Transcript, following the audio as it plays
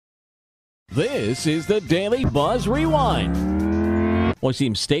This is the Daily Buzz Rewind. Well, it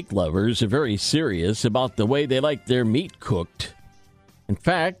seems steak lovers are very serious about the way they like their meat cooked. In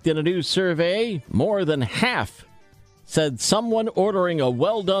fact, in a new survey, more than half said someone ordering a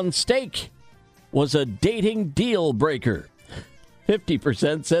well-done steak was a dating deal breaker.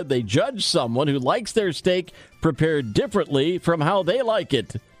 50% said they judge someone who likes their steak prepared differently from how they like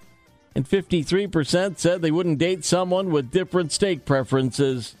it. And 53% said they wouldn't date someone with different steak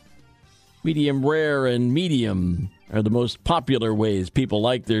preferences. Medium rare and medium are the most popular ways people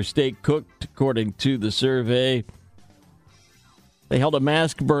like their steak cooked, according to the survey. They held a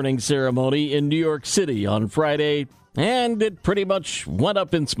mask-burning ceremony in New York City on Friday, and it pretty much went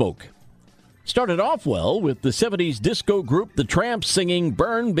up in smoke. Started off well with the 70s disco group The Tramps singing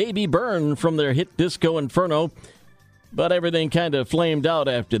Burn Baby Burn from their hit Disco Inferno, but everything kind of flamed out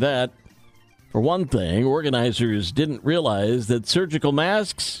after that. For one thing, organizers didn't realize that surgical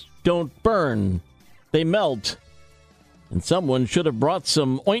masks don't burn, they melt. And someone should have brought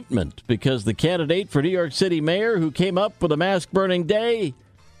some ointment, because the candidate for New York City mayor who came up with a mask-burning day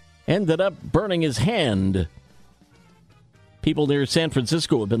ended up burning his hand. People near San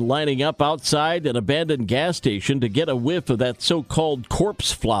Francisco have been lining up outside an abandoned gas station to get a whiff of that so-called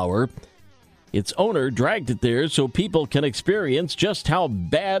corpse flower. Its owner dragged it there so people can experience just how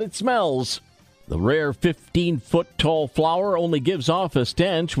bad it smells. The rare 15-foot-tall flower only gives off a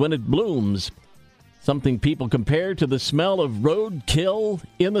stench when it blooms, something people compare to the smell of roadkill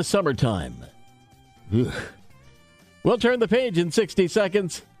in the summertime. Ugh. We'll turn the page in 60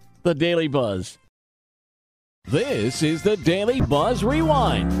 seconds. The Daily Buzz. This is the Daily Buzz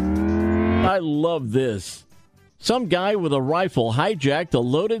Rewind. I love this. Some guy with a rifle hijacked a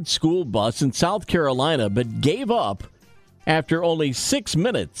loaded school bus in South Carolina but gave up after only 6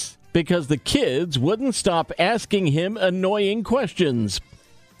 minutes because the kids wouldn't stop asking him annoying questions.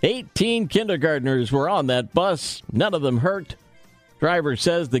 18 kindergartners were on that bus. None of them hurt. Driver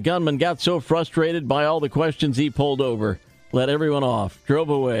says the gunman got so frustrated by all the questions he pulled over, let everyone off, drove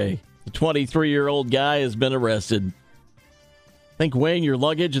away. The 23-year-old guy has been arrested. Think weighing your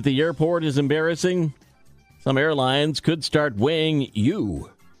luggage at the airport is embarrassing? Some airlines could start weighing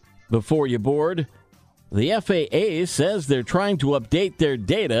you before you board. The FAA says they're trying to update their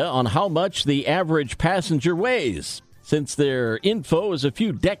data on how much the average passenger weighs, since their info is a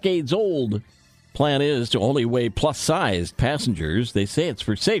few decades old. Plan is to only weigh plus-sized passengers. They say it's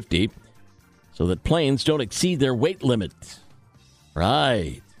for safety, so that planes don't exceed their weight limit.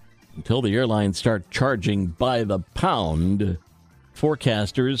 Right. Until the airlines start charging by the pound.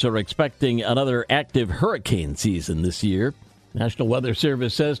 Forecasters are expecting another active hurricane season this year. National Weather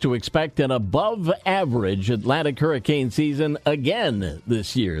Service says to expect an above-average Atlantic hurricane season again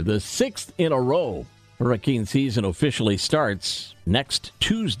this year, the 6th in a row. Hurricane season officially starts next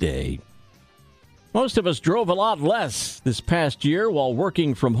Tuesday. Most of us drove a lot less this past year while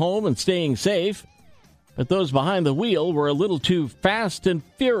working from home and staying safe, but those behind the wheel were a little too fast and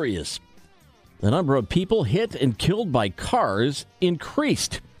furious. The number of people hit and killed by cars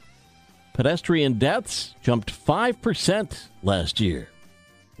increased. Pedestrian deaths jumped 5% last year.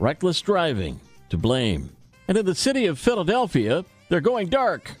 Reckless driving to blame. And in the city of Philadelphia, they're going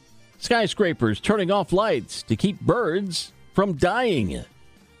dark. Skyscrapers turning off lights to keep birds from dying.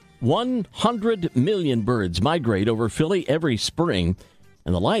 100 million birds migrate over Philly every spring,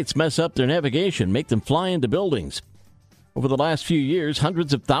 and the lights mess up their navigation, make them fly into buildings. Over the last few years,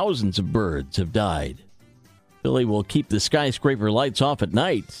 hundreds of thousands of birds have died. Philly will keep the skyscraper lights off at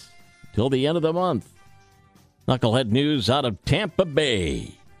night till the end of the month. Knucklehead news out of Tampa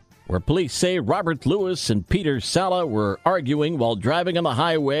Bay, where police say Robert Lewis and Peter Sala were arguing while driving on the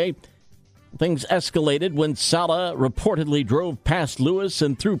highway. Things escalated when Sala reportedly drove past Lewis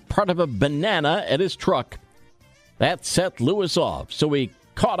and threw part of a banana at his truck. That set Lewis off, so he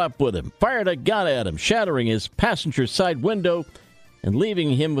caught up with him, fired a gun at him, shattering his passenger side window and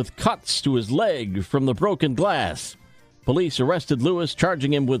leaving him with cuts to his leg from the broken glass. Police arrested Lewis,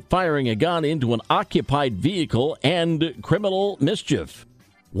 charging him with firing a gun into an occupied vehicle and criminal mischief.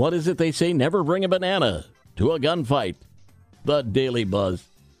 What is it they say? Never bring a banana to a gunfight. The Daily Buzz.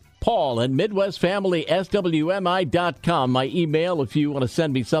 Paul at MidwestFamilySWMI.com. My email if you want to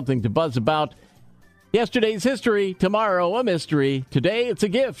send me something to buzz about. Yesterday's history, tomorrow a mystery. Today it's a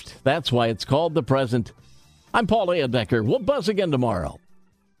gift. That's why it's called the present. I'm Paul Leondecker. We'll buzz again tomorrow.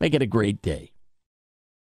 Make it a great day.